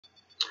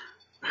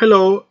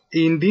Hello,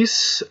 in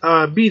this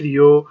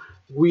video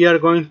we are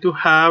going to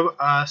have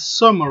a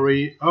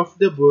summary of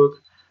the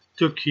book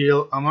To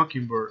Kill a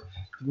Mockingbird.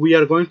 We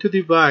are going to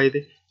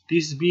divide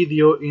this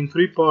video in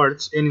three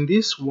parts, and in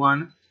this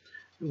one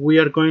we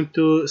are going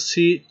to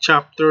see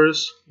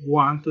chapters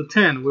 1 to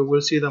 10. We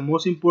will see the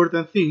most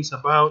important things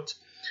about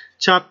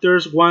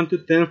chapters 1 to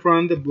 10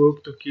 from the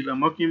book To Kill a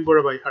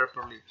Mockingbird by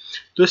Harper Lee.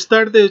 To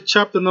start the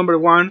chapter number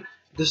 1,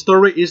 the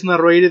story is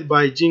narrated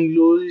by Jean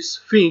Louise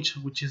Finch,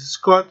 which is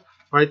Scott,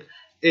 right?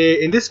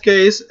 In this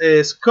case,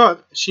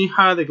 Scott, she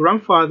had a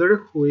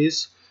grandfather who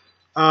is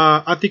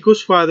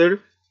Atticus' father,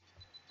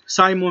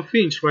 Simon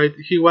Finch, right?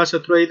 He was a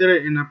trader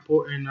and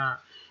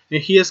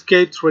he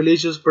escaped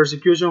religious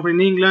persecution in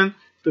England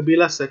to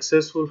build a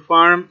successful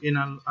farm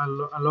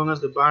along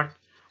as the bank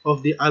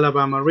of the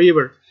Alabama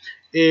River.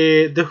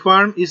 The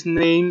farm is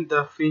named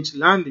the Finch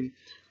Landing,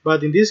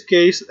 but in this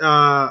case,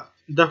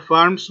 the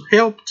farms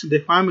helped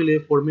the family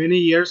for many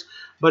years.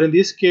 But in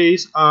this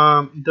case,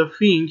 the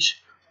Finch,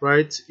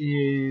 right,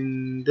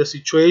 in the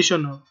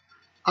situation of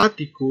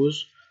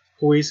Atticus,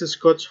 who is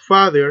Scott's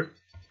father,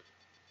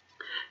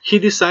 he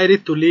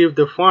decided to leave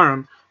the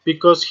farm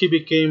because he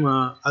became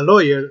a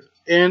lawyer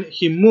and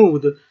he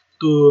moved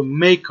to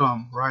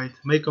Macomb, right?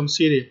 Macomb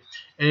City.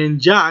 And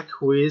Jack,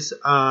 who is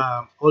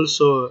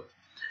also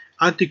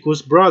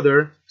Atticus'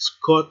 brother,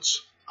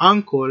 Scott's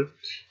uncle,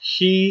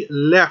 he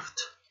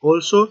left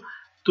also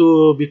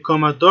to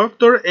become a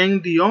doctor,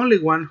 and the only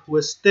one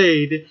who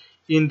stayed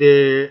in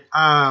the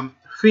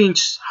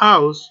Finch's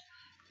house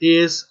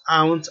is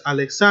Aunt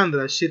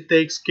Alexandra. She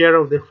takes care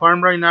of the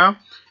farm right now,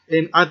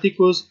 and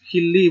Atticus,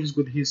 he lives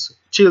with his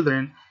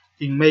children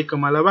in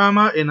Macomb,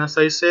 Alabama, and as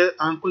I said,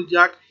 Uncle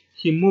Jack,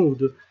 he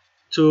moved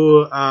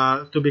to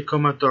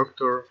become a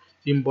doctor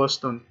in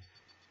Boston.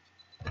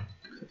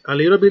 A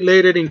little bit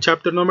later in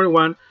chapter number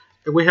 1,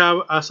 we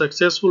have a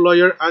successful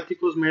lawyer,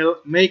 Atticus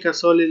make a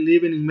solid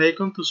living in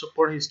Macon to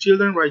support his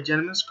children, right,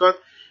 Gentleman Scott,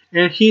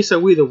 and he's a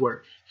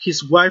widower.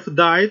 His wife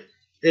died,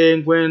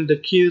 and when the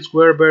kids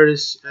were very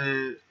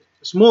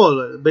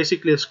small,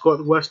 basically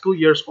Scott was 2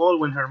 years old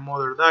when her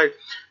mother died.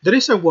 There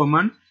is a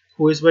woman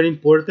who is very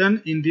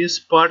important in this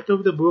part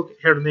of the book.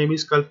 Her name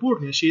is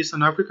Calpurnia. She is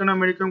an African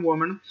American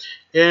woman,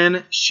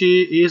 and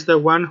she is the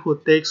one who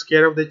takes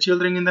care of the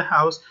children in the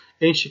house,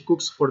 and she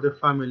cooks for the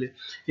family.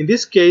 In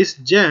this case,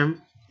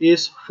 Jem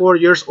is 4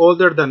 years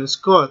older than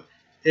Scott,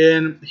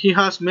 and he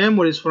has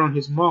memories from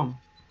his mom.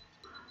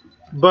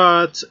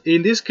 But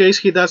in this case,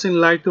 he doesn't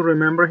like to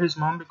remember his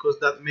mom because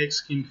that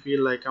makes him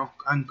feel like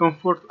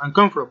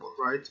uncomfortable,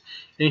 right?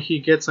 And he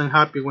gets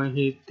unhappy when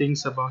he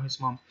thinks about his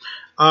mom.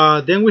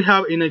 Then we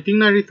have in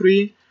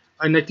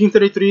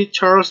 1933,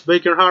 Charles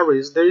Baker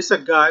Harris. There is a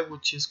guy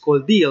which is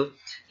called Deal.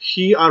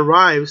 He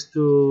arrives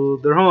to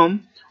their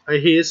home.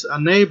 He is a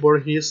neighbor.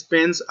 He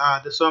spends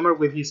the summer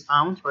with his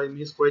aunt, right,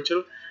 Miss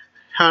Rachel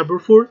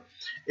Haberford.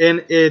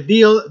 And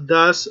Deal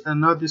does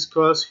not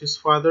discuss his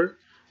father,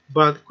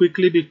 but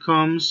quickly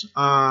becomes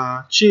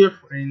a chief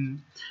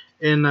and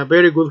a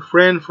very good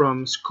friend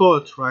from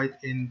Scott, right,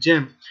 and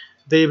Jem.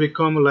 They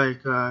become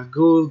like a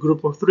good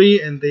group of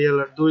three, and they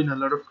are doing a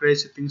lot of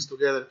crazy things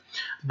together.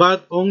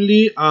 But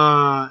only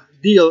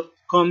Deal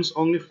comes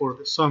only for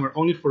the summer,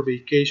 only for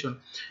vacation.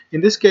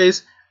 In this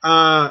case,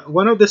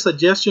 one of the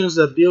suggestions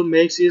that Deal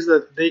makes is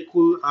that they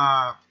could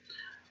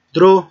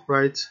draw,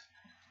 right,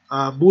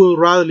 Bull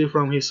Radley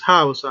from his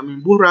house. I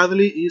mean, Bull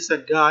Radley is a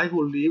guy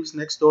who lives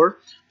next door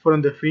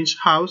from the Finch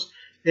house,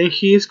 and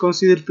he is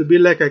considered to be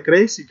like a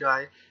crazy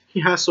guy. He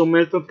has some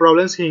mental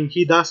problems, and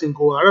he doesn't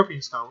go out of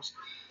his house.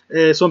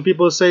 Some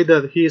people say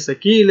that he is a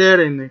killer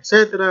and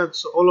etc.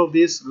 So all of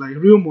these like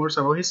rumors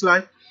about his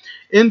life.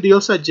 And Deal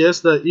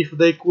suggests that if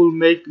they could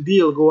make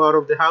Deal go out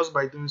of the house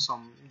by doing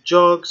some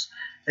drugs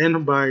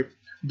and by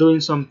doing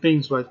some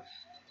things, right?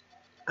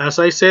 As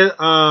I said,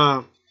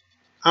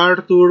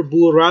 Arthur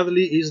Bull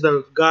Radley is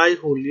the guy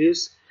who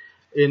lives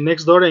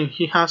next door, and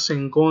he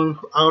hasn't gone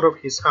out of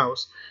his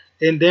house.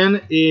 And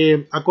then,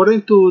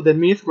 according to the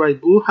myth, right,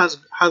 Bull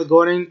had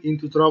gotten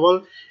into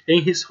trouble,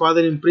 and his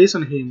father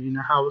imprisoned him in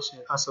a house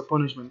as a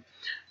punishment.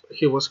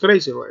 He was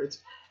crazy, right?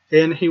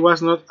 And he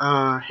was not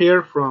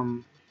here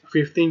from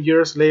 15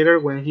 years later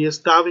when he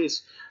stabbed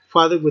his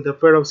father with a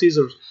pair of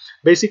scissors.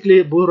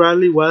 Basically, Bull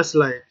Radley was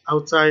like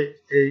outside,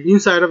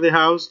 inside of the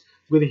house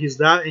with his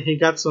dad, and he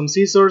got some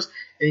scissors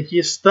and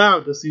he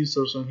stabbed the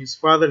scissors on his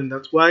father, and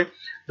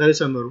that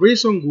is another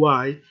reason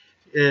why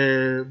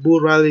Bull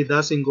Radley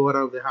doesn't go out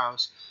of the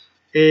house.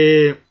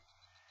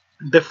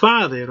 The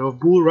father of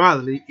Bull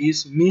Radley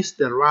is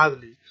Mr.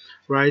 Radley,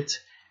 right?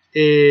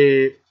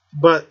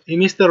 But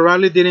Mr.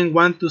 Radley didn't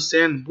want to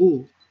send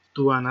Bull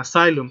to an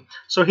asylum,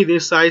 so he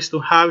decides to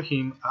have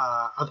him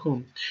at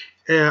home.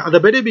 At the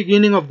very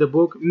beginning of the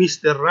book,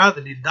 Mr.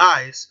 Radley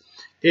dies,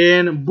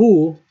 and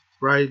Bull,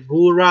 right,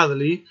 Bull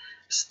Radley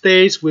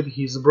stays with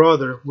his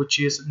brother, which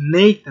is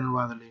Nathan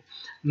Radley.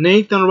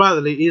 Nathan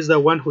Radley is the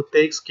one who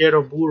takes care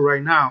of Bull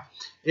right now,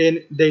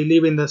 and they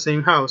live in the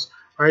same house,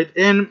 right?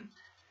 And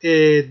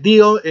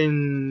Deal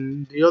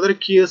and the other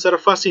kids are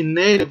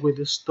fascinated with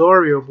the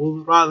story of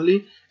Bull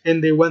Bradley,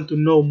 and they want to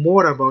know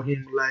more about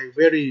him, like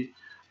very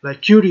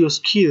like curious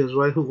kids,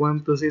 right, who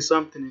want to see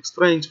something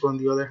strange from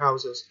the other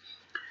houses.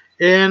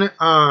 And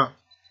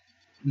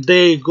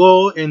they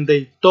go and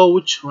they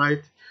touch,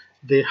 right,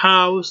 the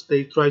house.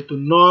 They try to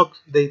knock,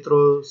 they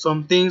throw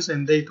some things,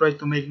 and they try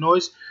to make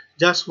noise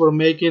just for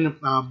making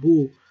a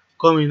boo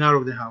coming out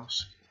of the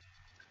house.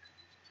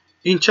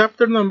 In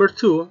chapter number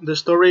 2, the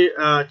story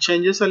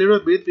changes a little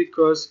bit,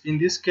 because in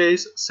this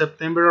case,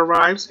 September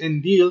arrives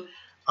and Deal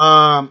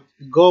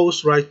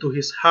goes right to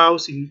his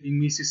house in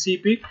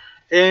Mississippi.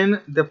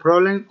 And the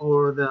problem,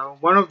 or the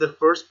one of the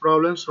first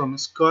problems from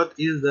Scott,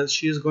 is that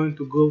she is going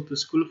to go to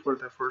school for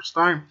the first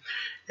time.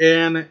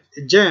 And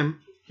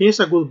Jem, he's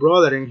a good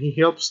brother and he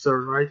helps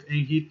her, right?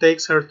 And he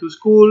takes her to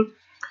school,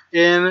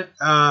 and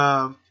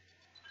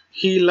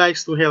he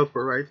likes to help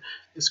her, right?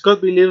 Scott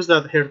believes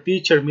that her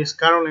teacher, Miss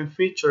Caroline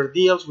Fisher,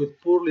 deals with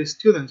poorly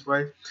students,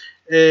 right?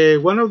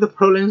 One of the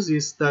problems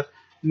is that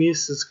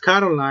Mrs.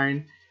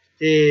 Caroline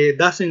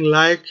doesn't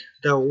like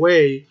the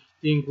way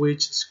in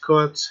which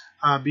Scott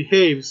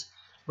behaves,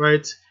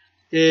 right?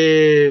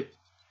 Uh,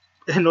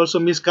 and also,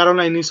 Miss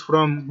Caroline is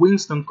from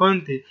Winston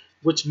County,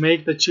 which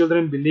make the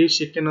children believe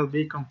she cannot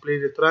be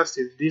completely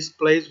trusted. This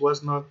place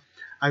was not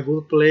a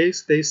good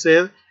place, they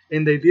said,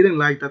 and they didn't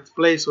like that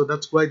place, so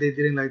that's why they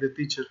didn't like the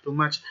teacher too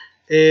much.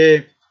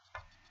 Uh,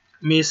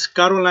 Miss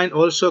Caroline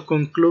also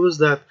concludes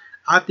that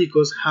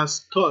Atticus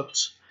has taught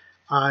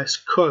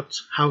Scott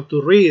how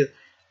to read,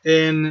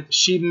 and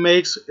she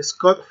makes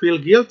Scott feel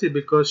guilty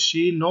because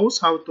she knows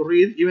how to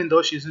read, even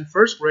though she's in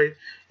first grade,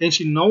 and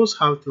she knows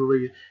how to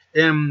read.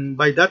 And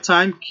by that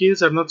time,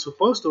 kids are not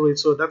supposed to read,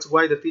 so that's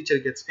why the teacher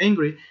gets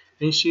angry,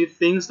 and she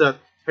thinks that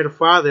her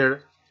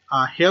father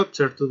helped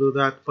her to do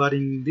that. But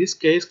in this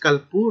case,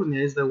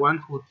 Calpurnia is the one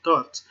who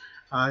taught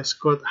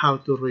Scott how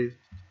to read.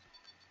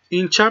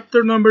 In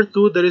chapter number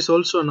 2, there is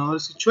also another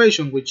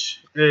situation,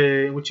 which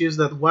is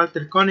that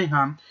Walter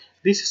Cunningham.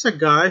 This is a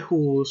guy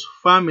whose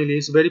family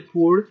is very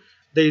poor.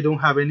 They don't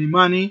have any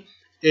money.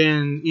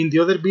 And in the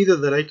other video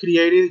that I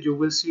created, you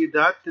will see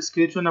that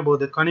description about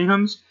the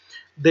Cunninghams.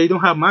 They don't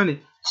have money.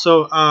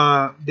 So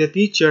the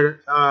teacher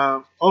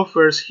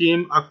offers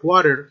him a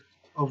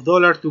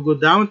 $1/4 to go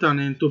downtown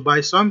and to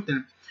buy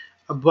something.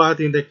 But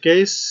in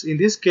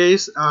this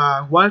case,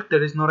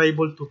 Walter is not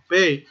able to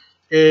pay,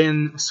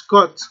 and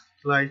Scott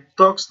like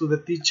talks to the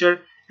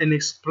teacher and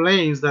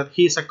explains that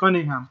he's a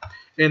Cunningham,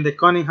 and the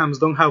Cunninghams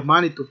don't have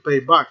money to pay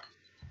back.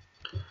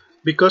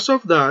 Because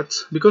of that,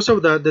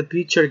 the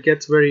teacher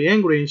gets very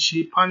angry and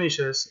she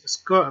punishes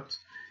Scott,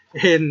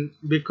 and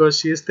because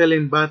she is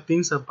telling bad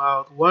things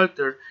about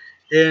Walter,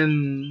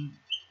 and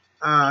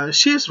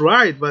she's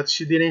right, but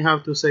she didn't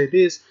have to say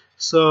this.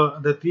 So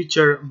the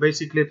teacher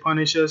basically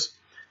punishes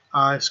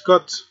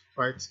Scott,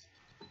 right?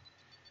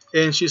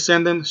 And she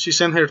sent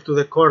her to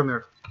the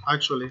corner,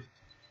 actually.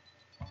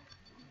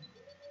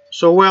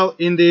 So well,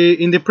 in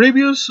the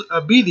previous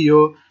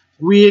video,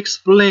 we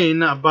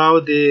explained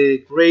about the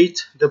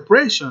Great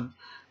Depression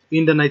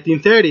in the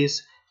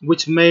 1930s,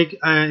 which make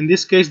in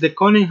this case the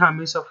Cunningham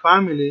is a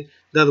family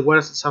that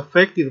was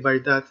affected by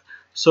that,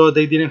 so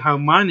they didn't have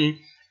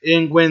money.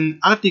 And when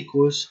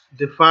Atticus,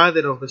 the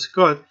father of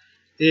Scott,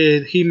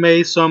 he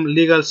made some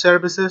legal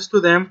services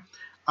to them,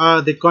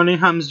 the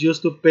Cunninghams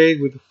used to pay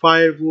with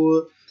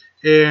firewood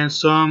and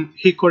some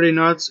hickory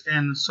nuts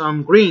and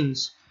some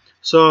greens.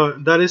 So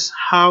that is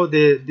how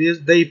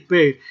they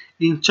pay.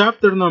 In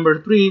chapter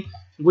number 3,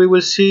 we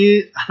will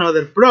see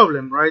another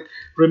problem, right?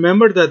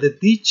 Remember that the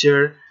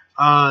teacher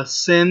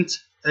sent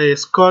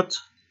Scott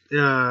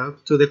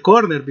to the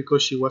corner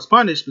because she was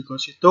punished,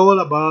 because she told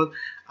about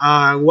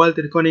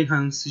Walter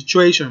Cunningham's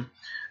situation.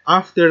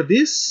 After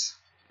this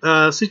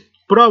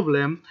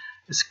problem,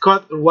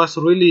 Scott was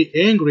really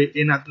angry,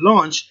 and at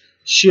lunch,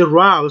 she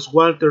rubs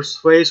Walter's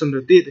face on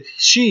the dirt.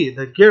 She,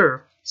 the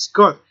girl,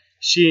 Scott,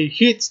 she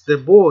hits the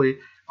boy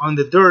on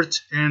the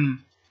dirt, and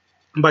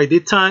by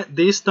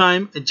this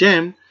time,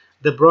 Jem,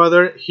 the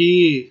brother,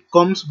 he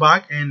comes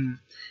back and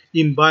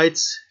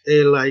invites,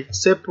 like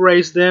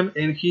separates them,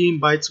 and he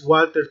invites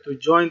Walter to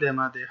join them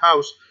at the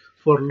house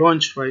for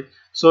lunch, right?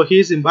 So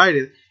he's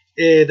invited.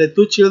 The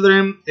two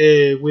children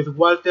with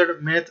Walter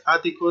met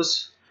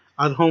Atticus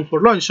at home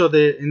for lunch. So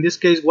in this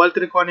case,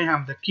 Walter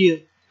Cunningham, the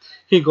kid,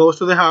 he goes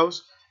to the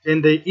house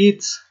and they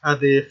eat at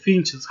the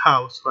Finch's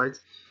house, right?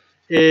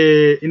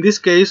 In this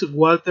case,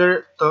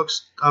 Walter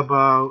talks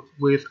about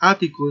with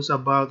Atticus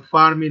about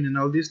farming and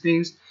all these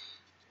things,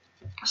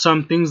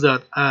 some things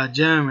that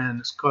Jem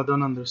and Scott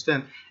don't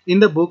understand. In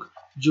the book,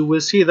 you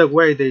will see the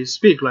way they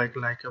speak, like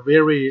a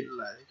very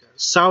like a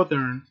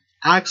southern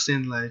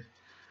accent, like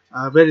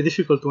very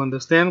difficult to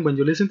understand when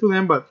you listen to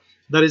them, but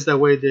that is the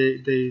way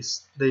they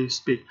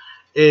speak.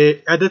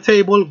 At the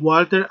table,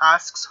 Walter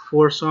asks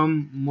for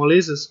some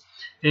molasses,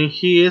 and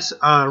he is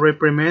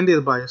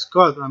reprimanded by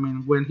Scott. I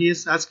mean, when he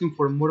is asking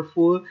for more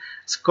food,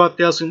 Scott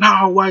tells him,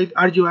 "No, why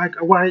are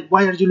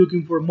you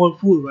looking for more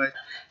food? Right?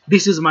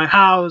 This is my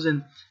house."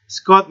 And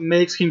Scott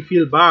makes him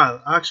feel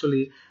bad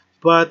actually,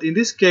 but in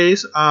this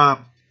case,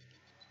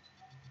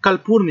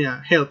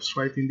 Calpurnia helps,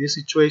 right? In this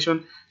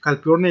situation,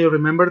 Calpurnia, you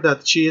remember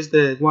that she is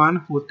the one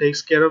who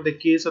takes care of the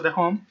kids at the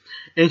home,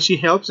 and she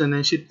helps, and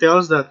then she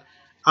tells that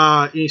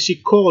she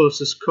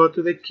calls Scott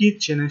to the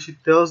kitchen, and she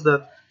tells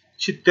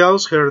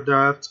her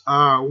that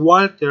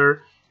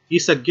Walter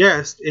is a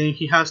guest, and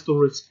he has to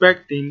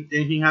respect him,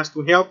 and he has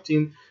to help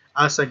him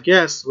as a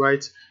guest,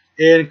 right?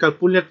 And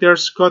Calpurnia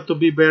tells Scott to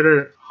be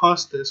better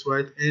hostess,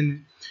 right?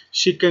 And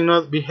she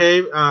cannot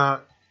behave.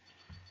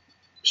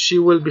 She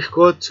will be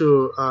go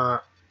to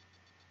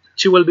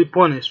she will be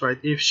punished, right,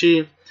 if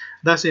she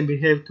doesn't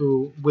behave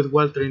to with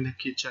Walter in the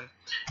kitchen.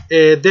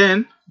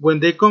 Then, when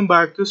they come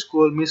back to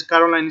school, Miss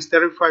Caroline is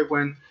terrified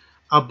when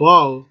a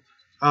ball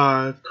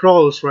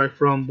crawls right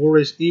from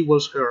Boris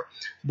Ewell's hair.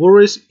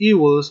 Boris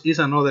Ewells is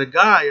another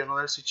guy,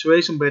 another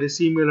situation very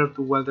similar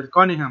to Walter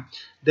Cunningham.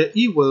 The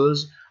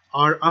Ewells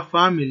are a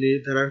family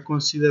that are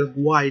considered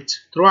white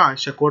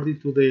trash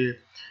according to the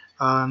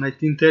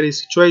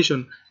 1930s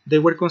situation. They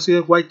were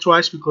considered white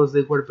trash because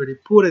they were very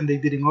poor and they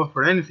didn't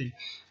offer anything.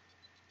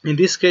 In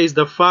this case,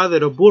 the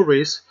father of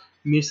Boris,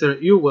 Mr.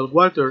 Ewell,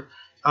 Walter,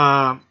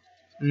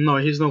 no,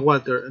 he's not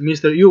Walter,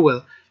 Mr.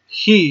 Ewell,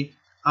 he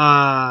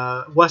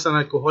was an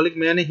alcoholic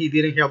man and he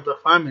didn't help the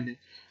family.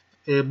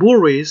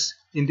 Boris,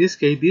 in this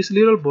case, this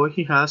little boy,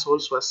 he has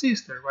also a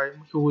sister, right,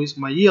 who is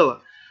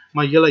Mayela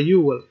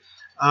Ewell.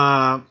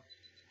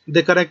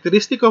 The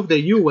characteristic of the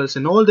Ewells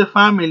and all the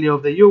family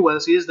of the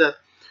Ewells is that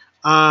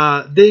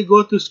they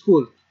go to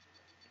school,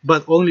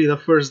 but only the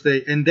first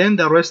day, and then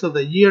the rest of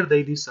the year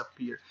they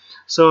disappear.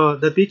 So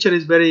the teacher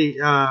is very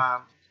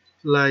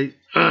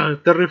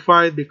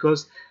terrified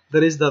because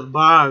there is that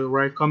bug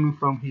right coming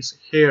from his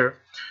hair,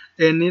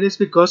 and it is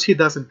because he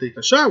doesn't take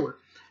a shower.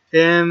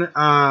 And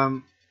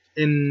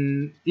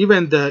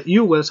even the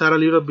Ewells are a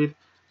little bit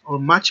or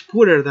much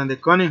poorer than the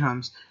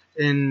Cunninghams,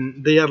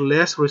 and they are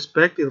less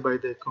respected by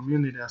the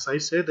community. As I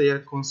said, they are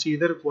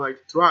considered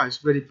white trash,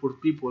 very poor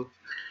people.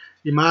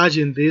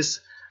 Imagine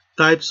these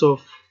types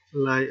of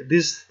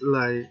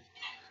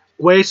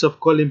ways of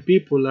calling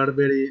people are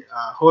very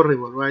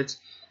horrible, right?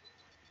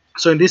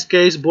 So in this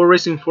case,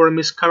 Boris informed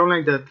Miss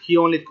Caroline that he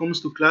only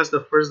comes to class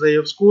the first day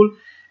of school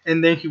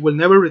and then he will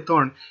never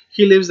return.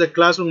 He leaves the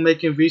classroom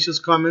making vicious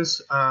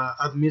comments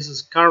at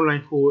Mrs.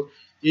 Caroline, who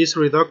is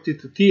reduced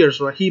to tears.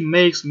 Right? He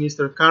makes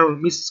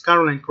Mrs.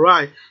 Caroline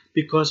cry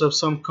because of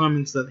some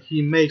comments that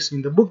he makes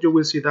in the book. You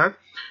will see that.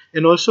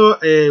 And also,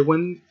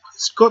 when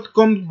Scott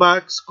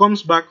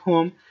comes back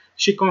home,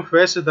 she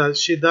confesses that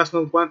she does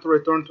not want to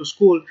return to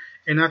school,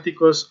 and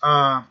Atticus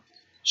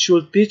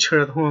should teach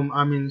her at home.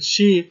 I mean,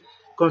 she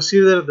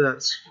considers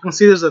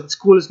that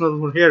school is not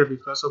for her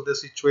because of the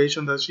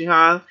situation that she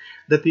had.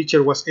 The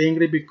teacher was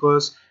angry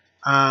because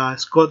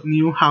Scott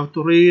knew how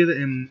to read,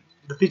 and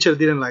the teacher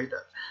didn't like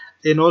that.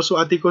 And also,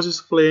 Atticus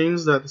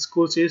explains that the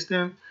school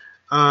system,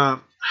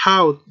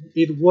 how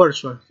it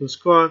works, right, to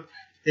Scott,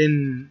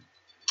 and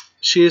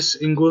she's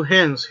in good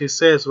hands, he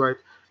says, right,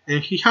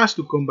 and he has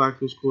to come back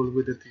to school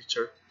with the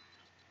teacher.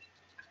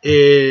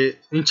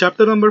 In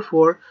chapter number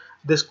 4,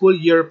 the school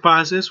year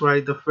passes,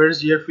 right, the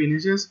first year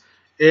finishes,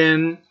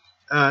 and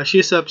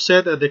she's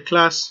upset at the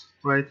class,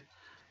 right,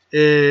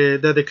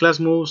 that the class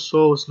moves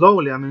so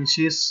slowly. I mean,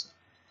 she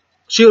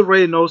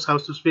already knows how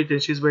to speak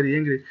and she's very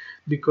angry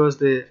because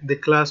the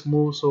class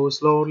moves so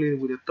slowly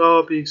with the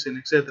topics and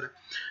etc.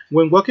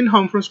 When walking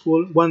home from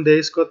school, one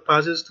day Scott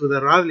passes to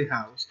the Radley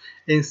house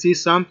and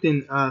sees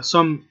something,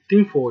 some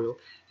tinfoil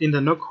in the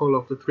knothole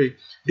of the tree.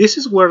 This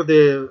is where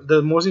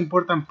the most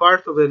important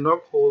part of the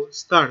knothole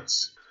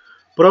starts.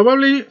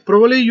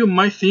 Probably you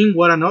might think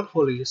what a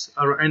knothole is.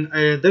 And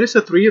there is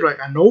a tree, right,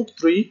 an oak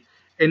tree,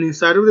 and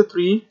inside of the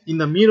tree, in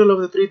the middle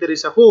of the tree, there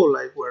is a hole,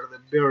 like where the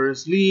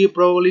bears live,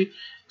 probably.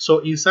 So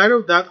inside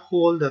of that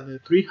hole that the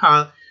tree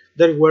had,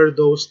 there were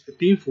those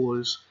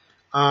tinfoils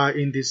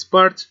in this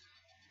part.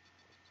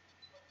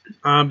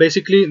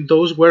 Basically,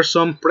 those were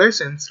some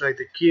presents like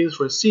the kids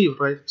received,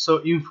 right? So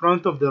in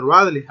front of the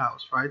Radley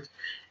house, right?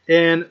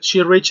 And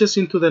she reaches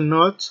into the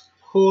knot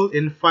hole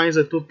and finds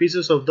the 2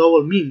 pieces of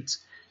double mint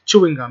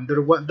chewing gum.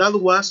 That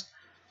was,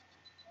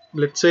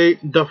 let's say,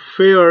 the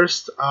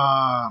first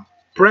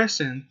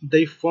present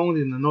they found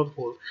in the knot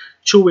hole,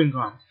 chewing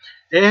gum.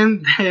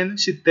 And then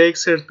she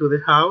takes her to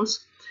the house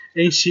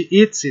and she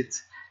eats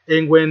it.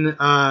 And when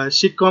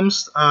she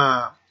comes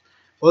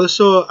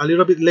also a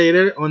little bit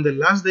later on the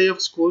last day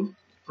of school,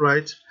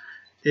 right,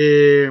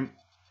 Jem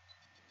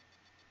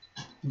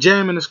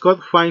and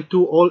Scott find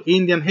 2 old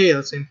Indian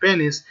heads and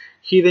pennies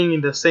hidden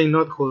in the same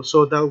knothole.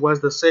 So that was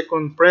the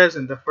second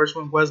present. The first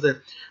one was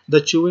the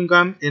chewing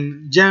gum,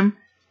 and Jem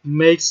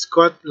makes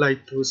Scott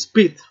like to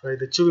spit, right,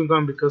 the chewing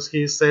gum because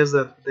he says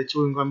that the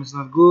chewing gum is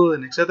not good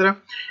and etc.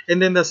 And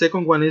then the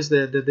second one is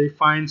that they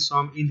find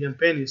some Indian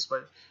pennies,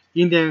 right,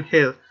 Indian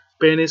head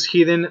pennies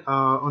hidden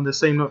on the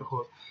same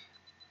knothole.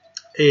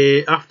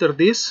 After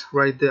this,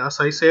 right, as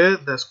I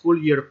said, the school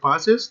year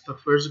passes, the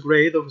first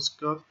grade of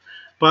Scott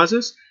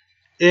passes,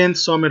 and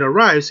summer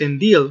arrives, and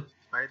Deal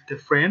right? The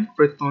friend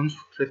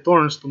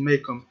returns to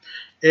Macon,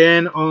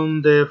 and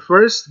on the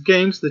first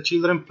games the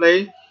children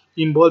play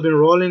involving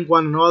rolling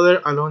one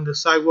another along the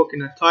sidewalk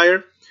in a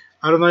tire.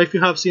 I don't know if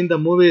you have seen the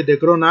movie The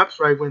Grown Ups,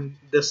 right? When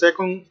the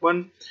second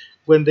one,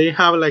 when they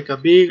have like a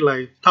big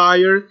like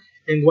tire,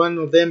 and one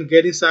of them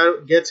gets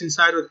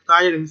inside of the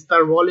tire and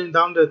start rolling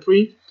down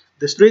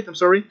the street. I'm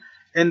sorry,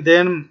 and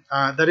then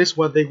that is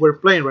what they were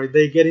playing, right?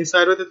 They get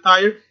inside of the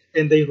tire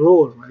and they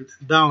roll right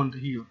down the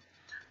hill.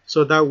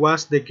 So that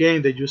was the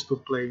game they used to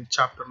play in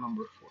chapter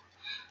number 4.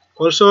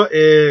 Also,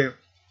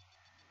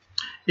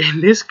 in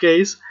this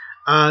case,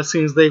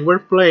 since they were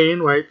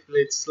playing, right,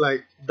 it's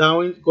like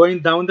going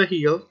down the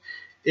hill.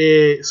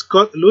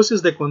 Scott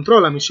loses the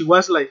control. I mean, she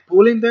was like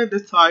pulling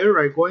the tire,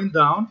 right, going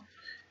down,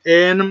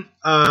 and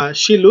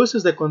she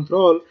loses the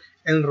control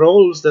and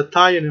rolls the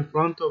tire in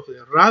front of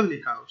the Radley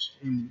house,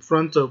 in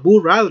front of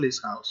Boo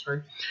Radley's house,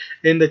 right?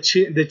 And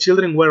the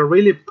children were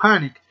really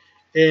panicked,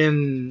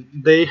 and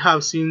they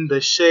have seen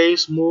the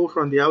shades move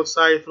from the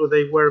outside, so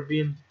they were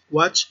being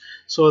watched.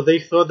 So they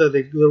thought that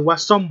there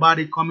was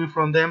somebody coming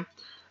from them,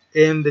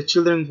 and the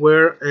children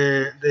were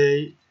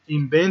they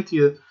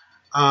invented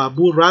a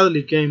Boo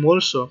Radley game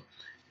also,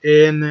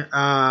 and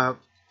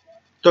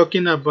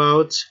talking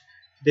about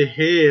the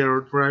hair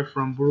right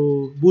from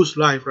Boo's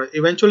life. Right,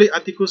 eventually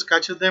Atticus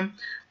catches them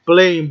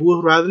playing Boo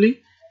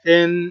Radley,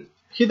 and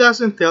he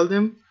doesn't tell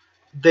them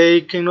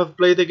they cannot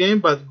play the game,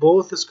 but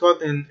both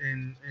Scott and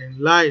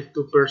lie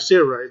to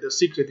perceive right the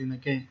secret in the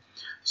game.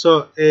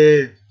 So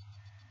in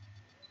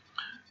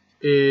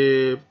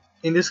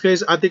this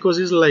case, Atticus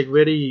is like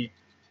very,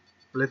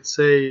 let's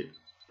say,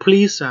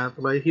 pleasant,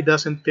 right? He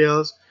doesn't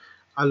tell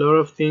a lot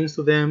of things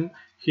to them.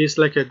 He's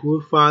like a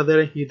good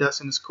father. He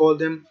doesn't scold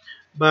them.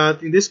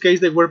 But in this case,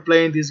 they were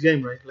playing this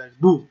game, right? Like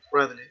Boo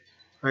Radley,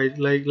 right?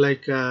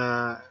 Like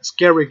a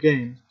scary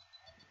game.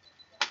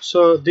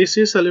 So this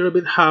is a little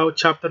bit how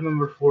chapter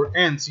number 4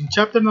 ends. In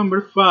chapter number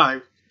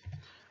 5,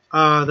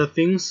 the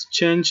things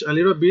change a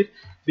little bit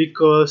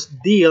because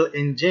Deal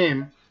and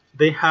Jem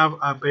they have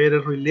a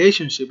better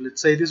relationship.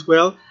 Let's say this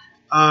well,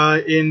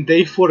 and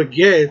they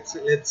forget,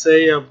 let's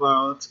say,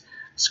 about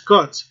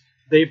Scott.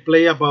 They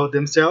play about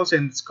themselves,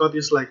 and Scott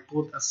is like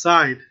put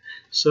aside.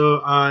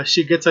 So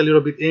she gets a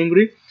little bit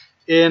angry,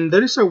 and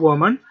there is a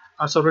woman.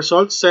 As a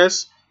result,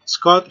 says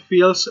Scott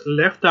feels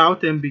left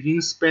out and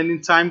begins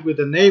spending time with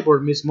the neighbor,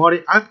 Miss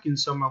Maury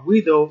Atkinson, a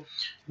widow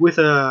with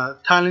a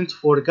talent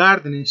for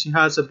gardening. She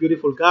has a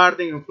beautiful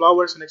garden and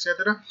flowers and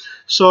etc.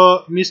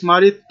 So Miss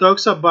Maury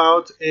talks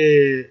about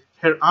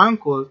her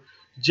uncle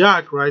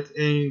Jack, right?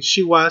 And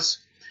she was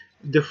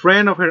the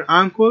friend of her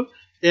uncle,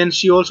 and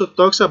she also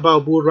talks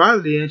about Boo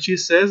Radley, and she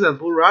says that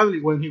Boo Radley,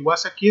 when he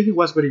was a kid, he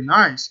was very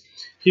nice.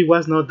 He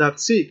was not that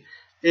sick.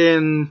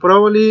 And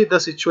probably the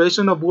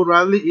situation of Boo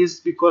Radley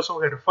is because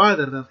of her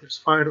father, that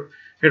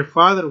her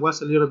father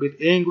was a little bit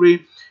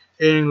angry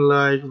and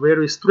like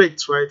very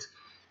strict,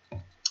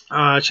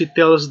 right? She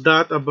tells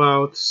that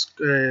about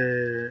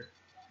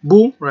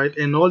Boo, right?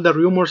 And all the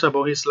rumors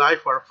about his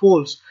life are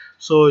false.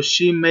 So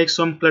she makes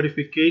some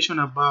clarification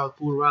about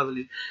Boo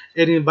Radley.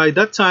 And by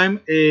that time,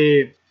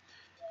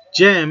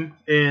 Jem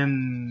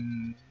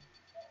and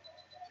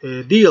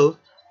Deal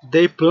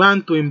they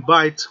plan to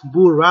invite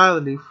Boo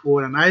Radley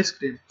for an ice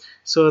cream.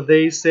 So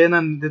they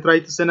try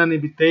to send an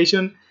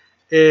invitation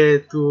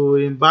to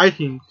invite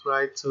him,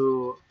 try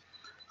to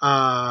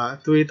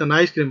eat an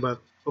ice cream, but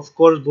of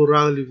course Boo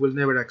Radley will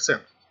never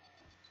accept.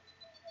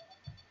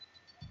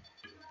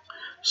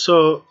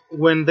 So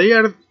when they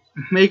are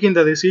making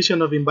the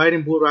decision of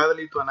inviting Boo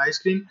Radley to an ice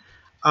cream,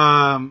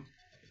 um,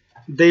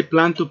 they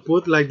plan to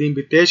put like the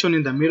invitation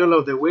in the middle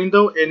of the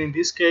window, and in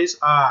this case,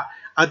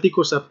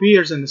 Atticus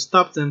appears and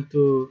stops them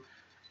to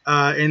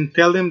and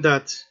tell them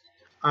that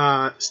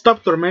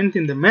stop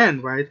tormenting the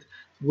men, right?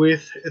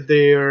 With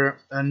their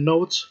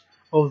notes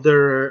of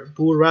their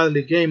Boo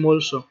Radley game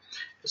also.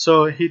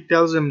 So he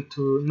tells them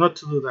to not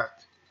to do that.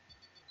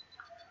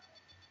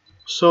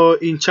 So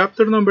in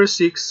chapter number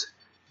 6,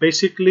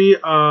 basically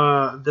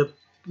the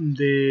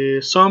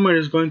summer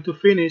is going to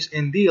finish,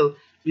 and Deal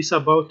is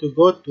about to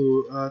go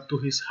to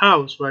his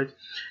house, right?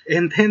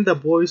 And then the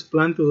boys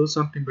plan to do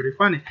something very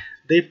funny.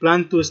 They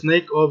plan to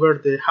snake over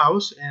the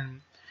house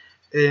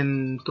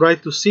and try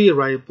to see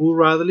right Boo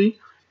Radley.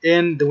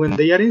 And when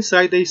they are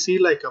inside, they see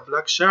like a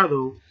black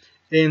shadow.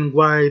 And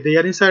while they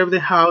are inside of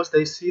the house,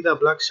 they see the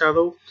black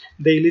shadow.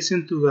 They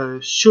listen to the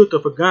shoot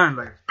of a gun,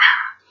 like,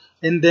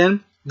 and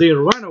then they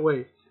run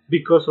away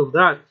because of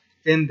that.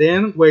 And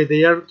then when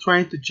they are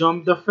trying to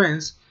jump the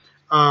fence,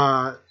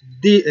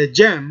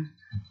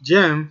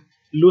 Jem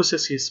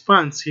loses his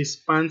pants. His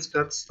pants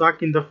got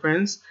stuck in the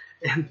fence,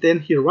 and then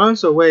he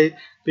runs away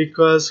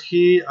because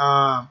he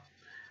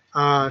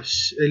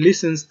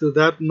listens to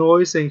that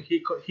noise, and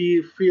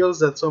he feels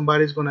that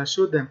somebody's gonna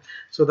shoot them.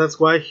 So that's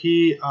why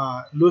he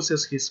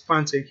loses his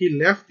pants, and he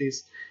left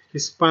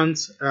his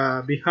pants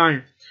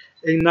behind.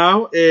 And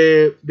now,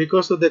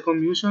 because of the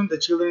confusion, the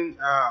children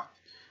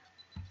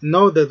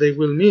know that they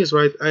will miss,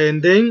 right?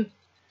 And then,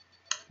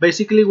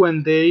 basically,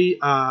 when they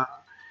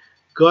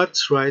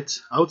guts right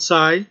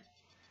outside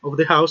of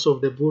the house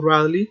of the Boo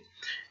Radley.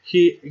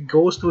 He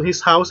goes to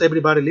his house.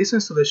 Everybody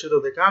listens to the shoot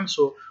of the gun,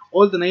 so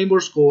all the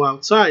neighbors go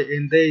outside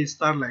and they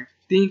start like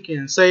thinking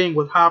and saying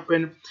what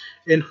happened.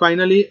 And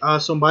finally,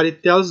 somebody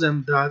tells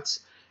them that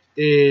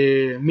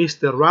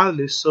Mr.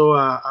 Radley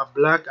saw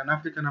an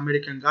African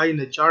American guy in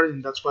the yard,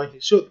 and that's why he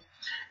shot.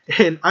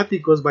 And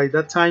Atticus by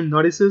that time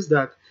notices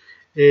that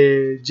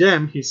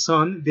Jem, his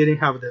son, didn't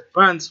have the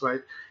pants,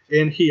 right?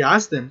 And he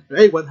asked them,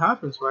 "Hey, what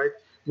happens, right,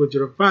 with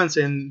your pants?"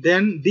 And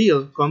then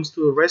Deal comes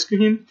to rescue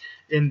him,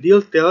 and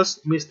Deal tells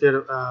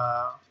Mister,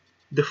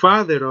 the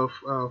father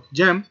of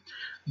Jem,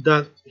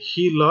 that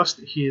he lost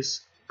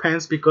his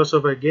pants because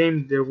of a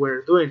game they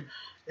were doing,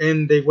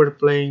 and they were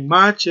playing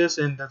matches,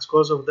 and that's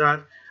because of that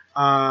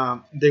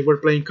they were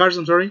playing cards.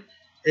 I'm sorry,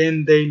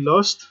 and they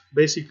lost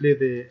basically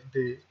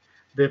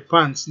the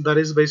pants. That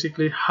is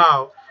basically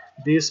how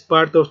this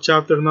part of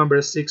chapter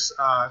number 6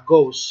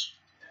 goes.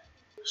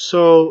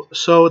 So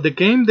the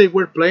game they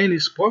were playing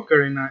is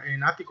poker, and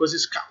Atticus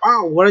is,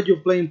 wow, what are you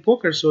playing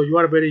poker? So you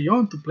are very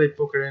young to play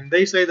poker, and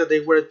they say that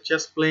they were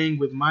just playing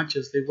with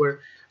matches. They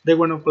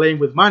were not playing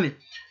with money.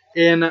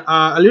 And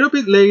a little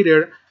bit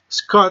later,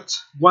 Scott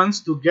wants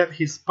to get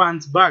his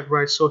pants back,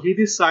 right? So he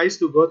decides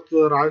to go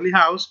to the Radley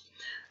house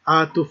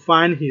to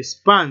find his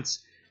pants,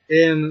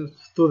 and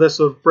to the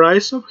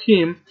surprise of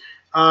him,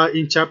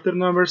 in chapter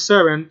number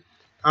 7,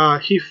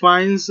 he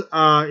finds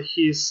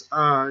his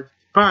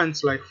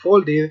pants like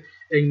folded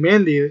and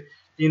mended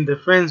in the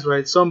fence,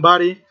 right?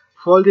 Somebody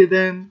folded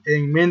them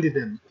and mended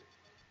them.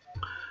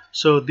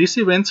 So these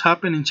events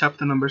happen in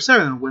chapter number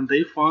 7 when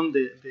they found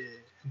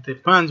the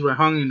pants were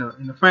hung in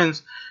the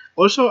fence.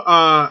 Also,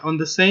 on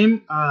the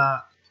same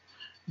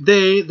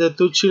the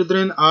two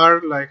children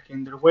are like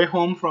in their way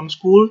home from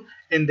school,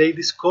 and they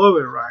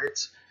discover,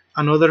 right,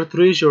 another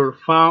treasure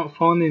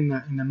found in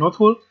a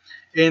knothole,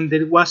 and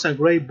there was a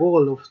great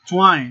ball of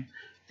twine,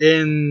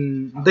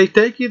 and they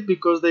take it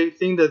because they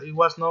think that it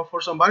was not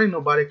for somebody.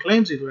 Nobody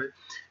claims it, right?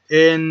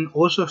 And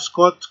also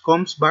Scott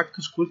comes back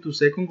to school to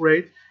second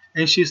grade,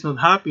 and she's not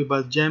happy,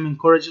 but Jem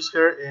encourages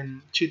her,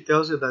 and she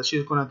tells her that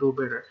she's gonna do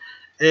better.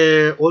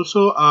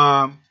 Also,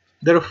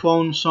 they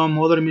found some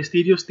other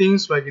mysterious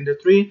things, like in the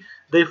tree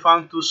they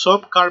found two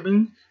soap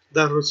carvings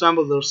that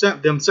resemble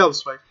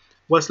themselves, right?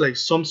 Was like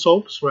some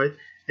soaps, right?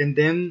 And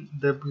then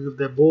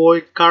the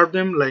boy carved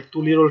them like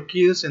two little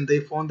kids, and they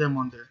found them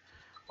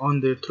on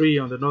the tree,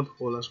 on the North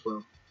Pole as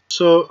well.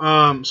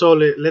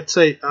 Let's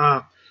say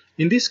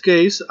in this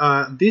case,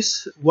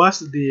 this was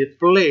the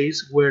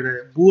place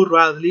where Boo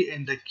Radley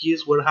and the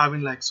kids were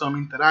having like some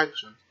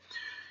interaction.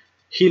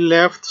 He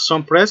left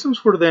some presents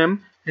for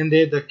them, and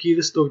then the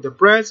kids took the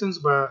presents,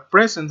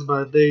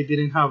 but they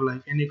didn't have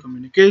like any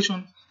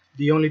communication.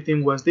 The only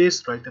thing was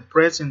this, right? The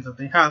presents that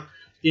they had.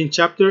 In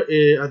chapter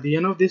at the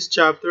end of this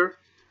chapter,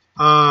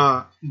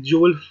 you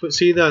will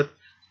see that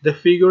the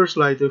figures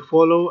like they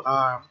follow.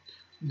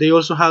 They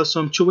also have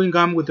some chewing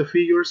gum with the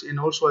figures, and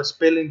also a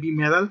spelling bee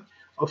medal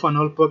of an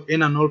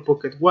old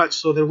pocket watch.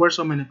 So there were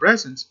so many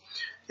presents.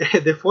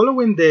 The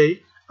following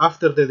day,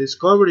 after the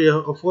discovery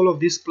of all of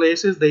these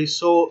places, they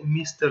saw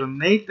Mr.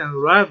 Nathan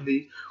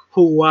Radley,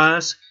 who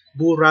was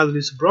Boo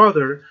Radley's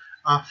brother,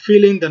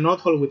 filling the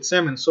knothole with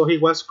cement. So he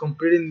was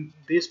completing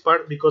this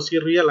part because he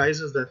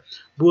realizes that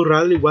Boo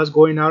Radley was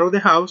going out of the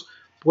house,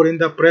 putting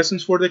the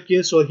presents for the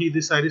kids, so he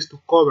decided to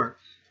cover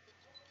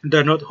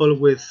the knothole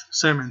with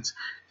cement.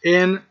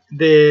 And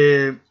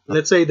the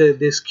let's say the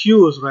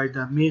excuse, right,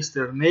 that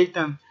Mr.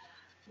 Nathan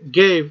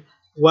gave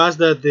was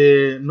that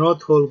the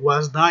knothole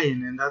was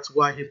dying, and that's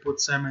why he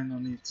put cement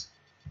on it.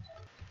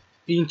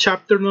 In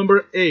chapter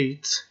number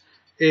 8,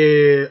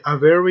 a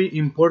very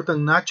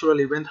important natural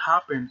event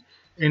happened,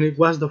 and it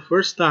was the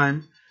first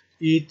time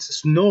it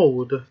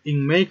snowed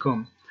in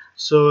Macomb.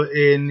 So,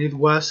 and it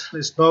was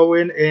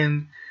snowing,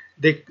 and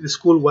the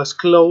school was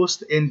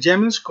closed. And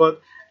Jem and Scott,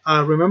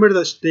 remember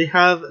that they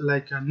had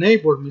like a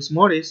neighbor, Miss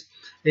Morris,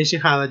 and she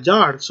had a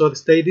yard. So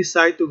they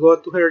decided to go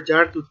to her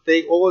yard to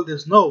take all the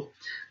snow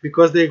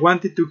because they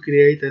wanted to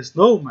create a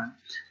snowman.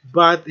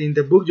 But in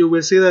the book, you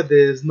will see that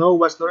the snow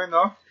was not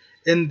enough,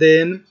 and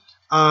then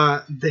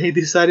they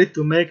decided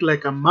to make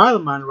like a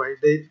madman, right?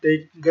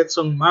 They get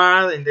some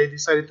mud, and they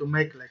decided to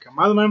make like a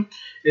madman,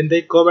 and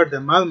they covered the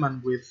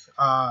madman with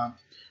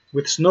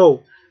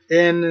snow.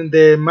 And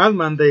the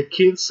madman, the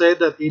kids said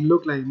that it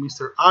looked like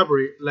Mr.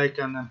 Avery, like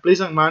an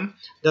unpleasant man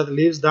that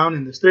lives down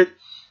in the street.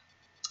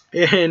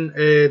 And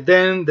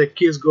then the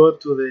kids go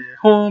to the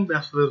home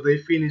after they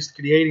finished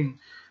creating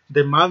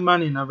the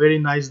madman in a very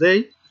nice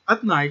day.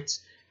 At night,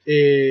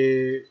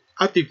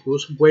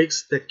 Atticus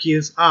wakes the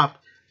kids up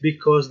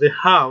because the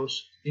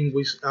house in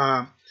which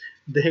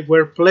they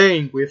were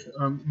playing with,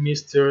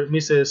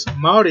 Mrs.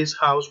 Maury's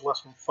house,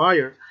 was on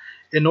fire,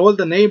 and all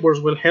the neighbors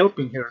were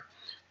helping her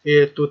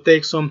to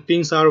take some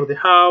things out of the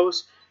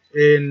house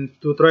and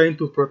to trying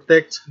to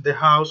protect the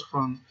house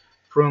from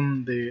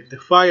the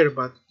fire.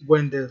 But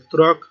when the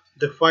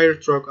fire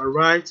truck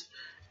arrived,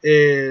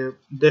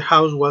 the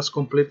house was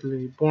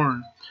completely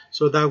burned.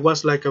 So that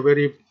was like a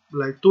very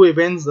like two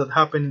events that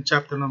happened in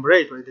chapter number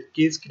 8, right? The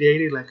kids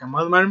created like a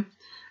madman,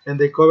 and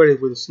they covered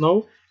it with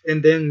snow,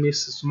 and then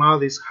Mrs.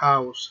 Muddy's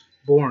house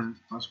burned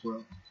as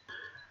well.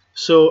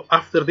 So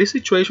after this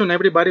situation,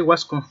 everybody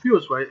was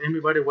confused, right?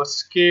 Everybody was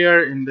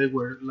scared, and they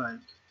were like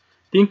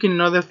thinking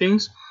in other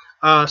things.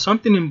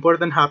 Something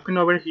important happened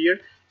over here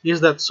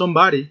is that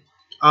somebody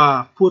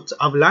put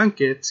a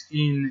blanket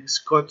in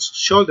Scott's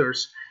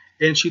shoulders,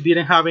 and she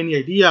didn't have any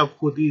idea of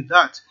who did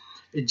that.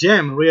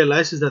 Jem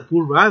realizes that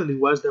Bull Bradley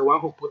was the one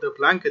who put the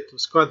blanket to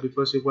Scott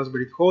because it was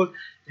very cold,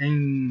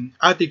 and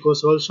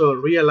Atticus also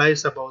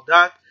realized about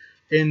that,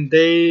 and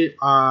they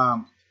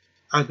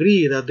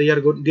agree that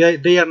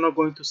they are not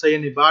going to say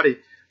anybody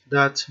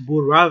that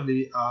Bull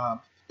Bradley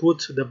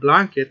put the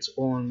blanket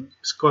on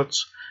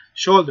Scott's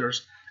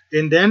shoulders.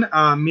 And then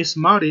Miss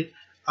Mary,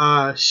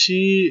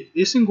 she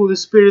is in good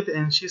spirit,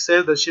 and she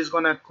says that she's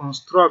gonna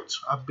construct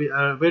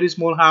a very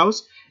small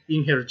house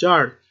in her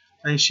yard,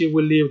 and she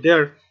will live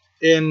there.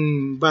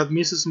 And but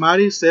Mrs.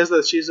 Mary says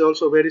that she's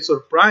also very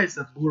surprised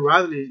that Bull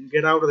Bradley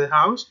get out of the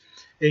house,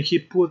 and he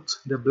put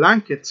the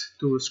blanket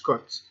to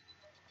Scott.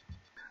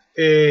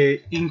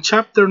 In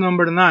chapter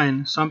number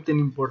 9, something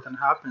important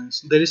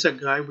happens. There is a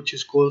guy which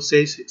is called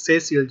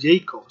Cecil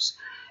Jacobs.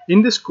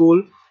 In the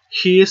school,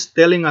 he is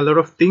telling a lot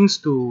of things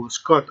to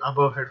Scott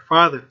about her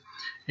father,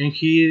 and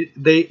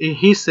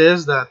he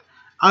says that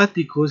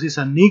Atticus is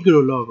a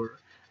Negro lover.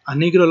 A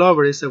Negro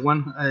lover is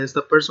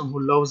the person who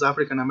loves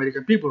African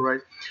American people,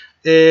 right?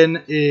 And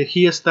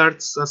he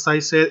starts, as I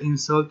said,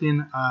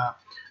 insulting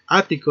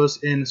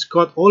Atticus, and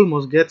Scott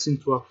almost gets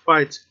into a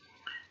fight.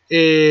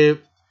 Uh,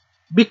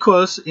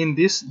 because in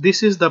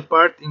this is the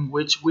part in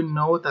which we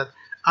know that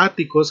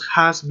Atticus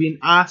has been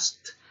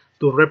asked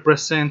to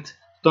represent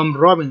Tom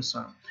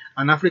Robinson,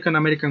 an African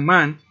American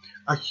man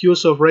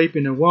accused of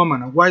raping a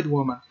woman, a white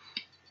woman.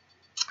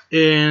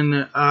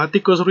 And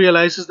Atticus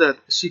realizes that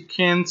she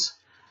can't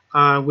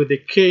with the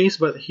case,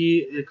 but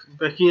he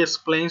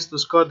explains to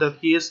Scott that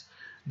he is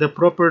the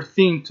proper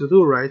thing to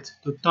do, right,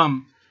 to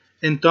Tom,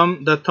 and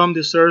Tom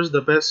deserves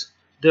the best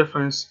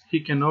defense he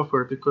can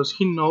offer because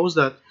he knows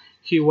that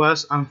he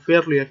was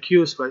unfairly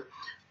accused. Right.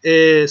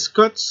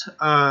 Scott's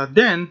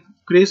then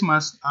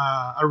Christmas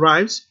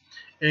arrives,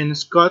 and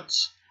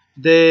Scott's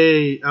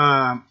they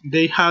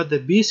have the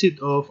visit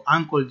of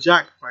Uncle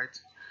Jack, right?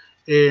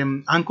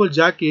 Uncle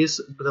Jack is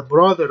the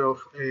brother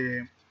of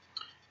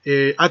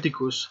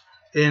Atticus,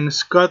 and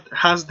Scott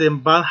has the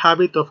bad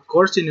habit of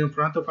cursing in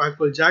front of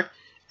Uncle Jack.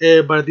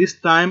 But this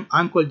time,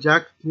 Uncle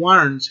Jack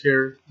warns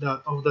her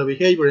of the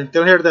behavior and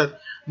tell her that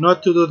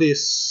not to do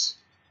this.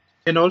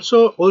 And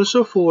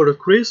also for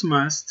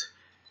Christmas,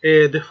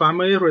 the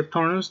family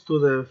returns to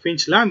the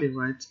Finch Landing,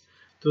 right,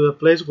 to the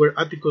place where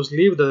Atticus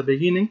lived at the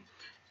beginning.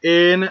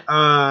 And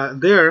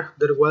there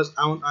was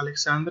Aunt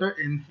Alexandra,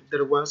 and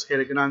there was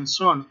her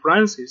grandson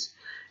Francis.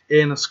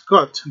 And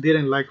Scott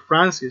didn't like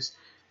Francis.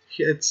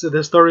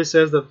 The story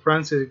says that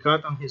Francis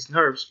got on his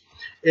nerves,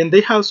 and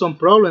they have some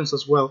problems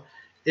as well.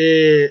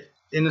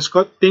 And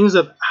Scott thinks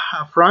that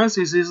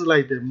Francis is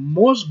like the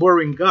most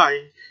boring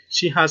guy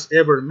she has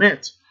ever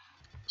met,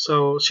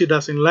 so she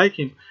doesn't like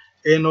him.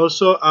 And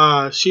also,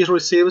 she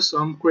receives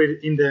some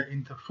credit in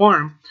the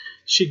farm.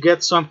 She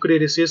gets some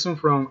criticism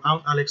from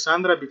Aunt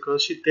Alexandra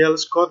because she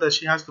tells Scott that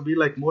she has to be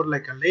like more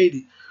like a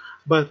lady,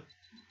 but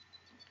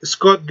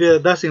Scott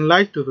doesn't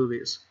like to do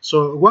this.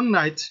 So one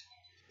night,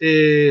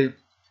 they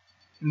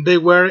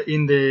were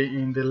in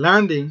the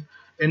landing,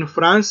 and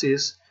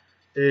Francis,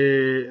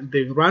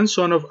 the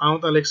grandson of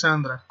Aunt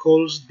Alexandra,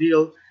 calls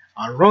Dill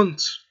a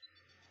runt,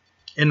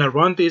 and a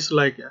runt is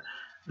like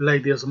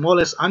the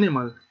smallest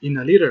animal in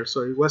a litter,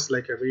 so it was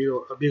like a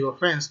big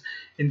offense.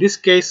 In this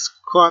case,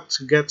 Scott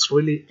gets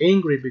really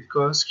angry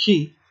because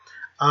he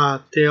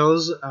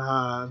tells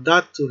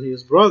that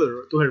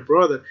to her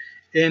brother,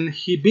 and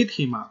he beat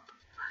him up.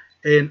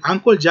 And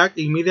Uncle Jack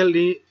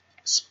immediately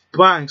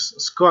spanks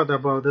Scott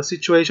about the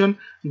situation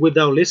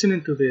without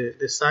listening to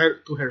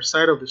her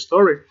side of the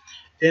story.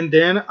 And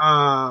then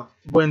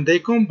when they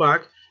come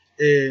back,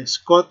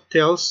 Scott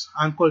tells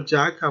Uncle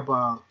Jack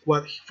about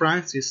what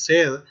Francis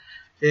said,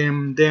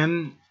 and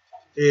then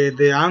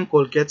the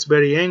uncle gets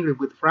very angry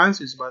with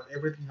Francis, but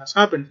everything has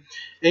happened.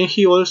 And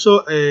he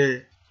also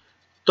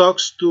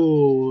talks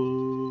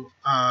to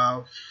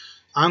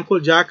Uncle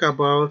Jack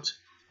about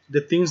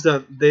the things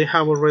that they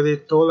have already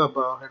told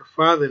about her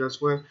father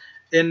as well.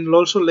 And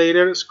also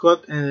later,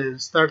 Scott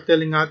start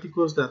telling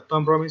Atticus that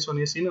Tom Robinson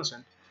is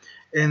innocent,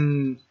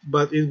 and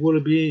but it will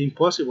be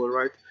impossible,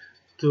 right,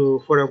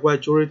 for a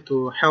white jury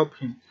to help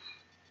him.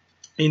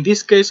 In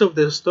this case of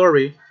the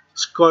story,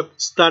 Scott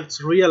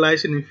starts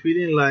realizing and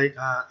feeling like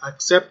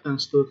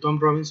acceptance to Tom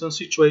Robinson's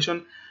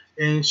situation,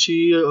 and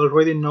she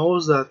already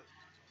knows that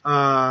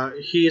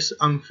he is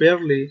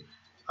unfairly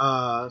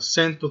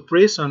sent to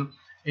prison,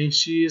 and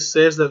she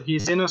says that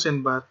he's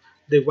innocent, but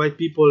the white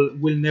people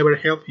will never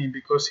help him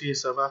because he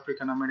is an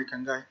African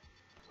American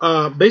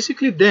guy.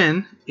 Basically,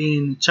 then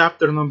in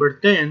chapter number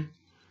 10,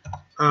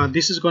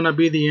 this is gonna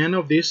be the end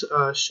of this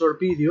short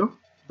video,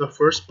 the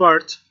first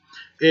part.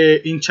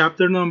 In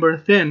chapter number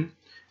 10,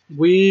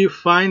 we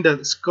find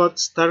that Scott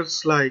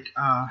starts like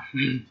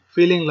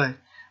feeling like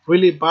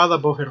really bad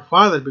about her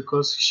father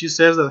because she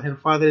says that her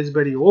father is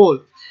very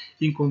old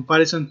in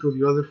comparison to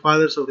the other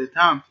fathers of the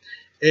town,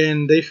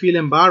 and they feel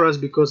embarrassed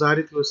because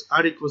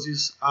Atticus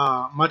is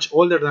much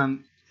older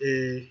than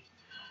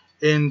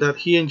and that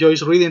he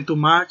enjoys reading too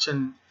much,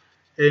 and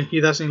he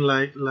doesn't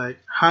like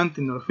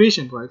hunting or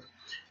fishing, right?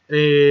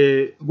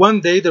 One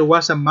day there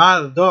was a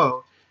mad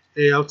dog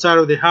outside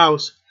of the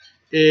house,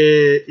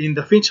 in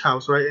the Finch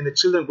house, right? And the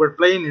children were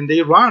playing, and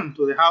they ran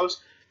to the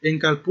house. And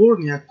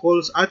Calpurnia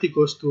calls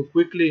Atticus to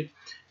quickly,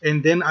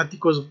 and then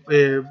Atticus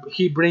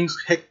he brings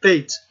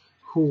Hecate,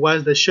 who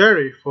was the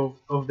sheriff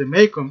of the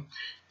Macon,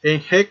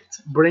 and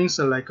Hecht brings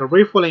like a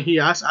rifle, and he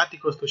asks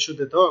Atticus to shoot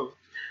the dog,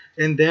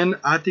 and then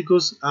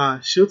Atticus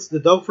shoots the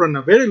dog from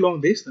a very long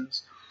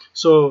distance.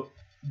 So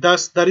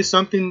that is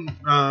something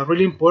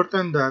really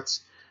important that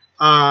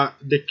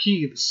the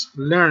kids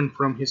learn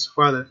from his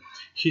father.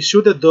 He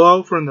shot the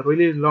dog from a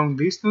really long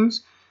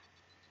distance,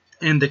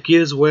 and the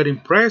kids were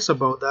impressed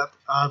about that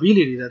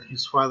ability that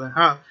his father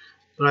had.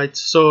 Right.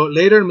 So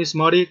later, Miss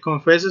Mori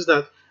confesses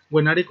that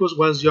when Atticus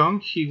was young,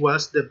 he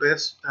was the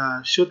best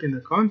shot in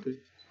the country,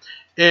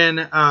 and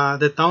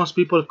the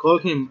townspeople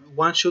called him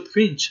One Shot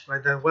Finch.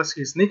 Right. That was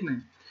his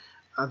nickname.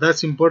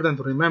 That's important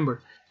to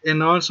remember.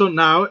 And also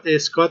now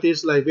Scott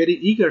is like very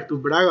eager to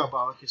brag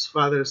about his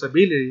father's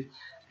ability,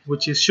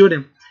 which is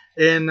shooting.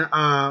 And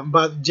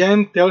but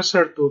Jen tells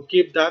her to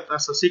keep that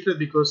as a secret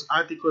because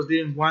Atticus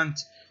didn't want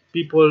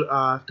people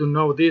to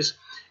know this.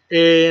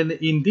 And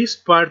in this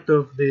part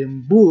of the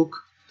book,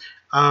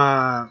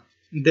 uh,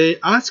 they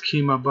ask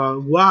him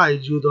about why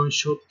you don't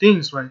shoot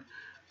things, right?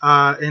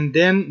 And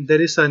then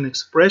there is an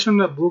expression in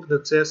the book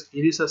that says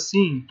it is a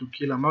sin to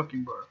kill a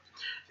mockingbird,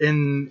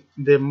 and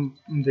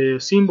the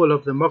symbol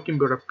of the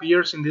mockingbird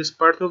appears in this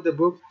part of the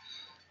book.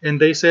 And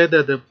they said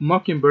that the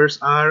mockingbirds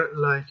are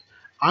like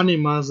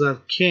animals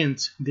that can't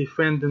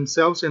defend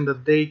themselves, and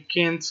that they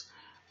can't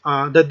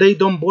that they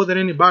don't bother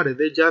anybody.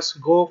 They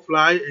just go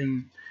fly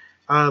and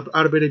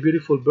are very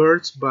beautiful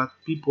birds, but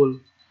people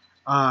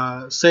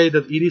say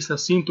that it is a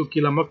sin to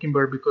kill a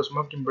mockingbird because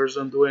mockingbirds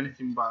don't do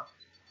anything bad.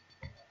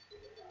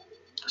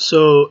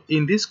 So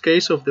in this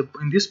case of the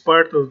in this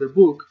part of the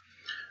book,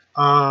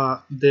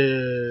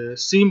 the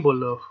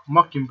symbol of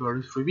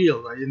mockingbird is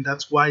revealed, right? And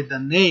that's why the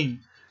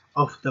name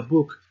of the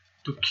book,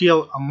 To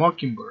Kill a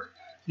Mockingbird.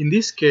 In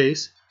this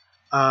case,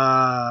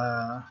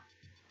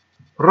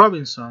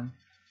 Robinson,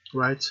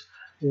 right,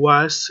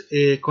 was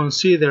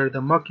considered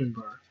a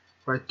mockingbird,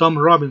 right? Tom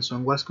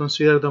Robinson was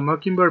considered a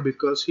mockingbird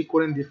because he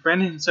couldn't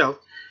defend himself,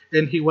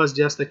 and he was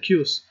just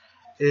accused,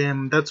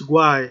 and that's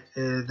why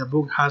the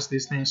book has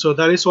this name. So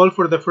that is all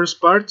for the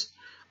first part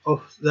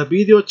of the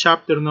video,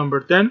 chapter number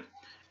 10,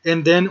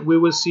 and then we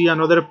will see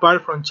another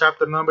part from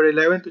chapter number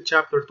 11 to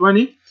chapter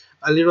 20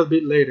 a little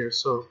bit later.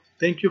 So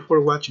thank you for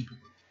watching,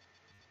 people.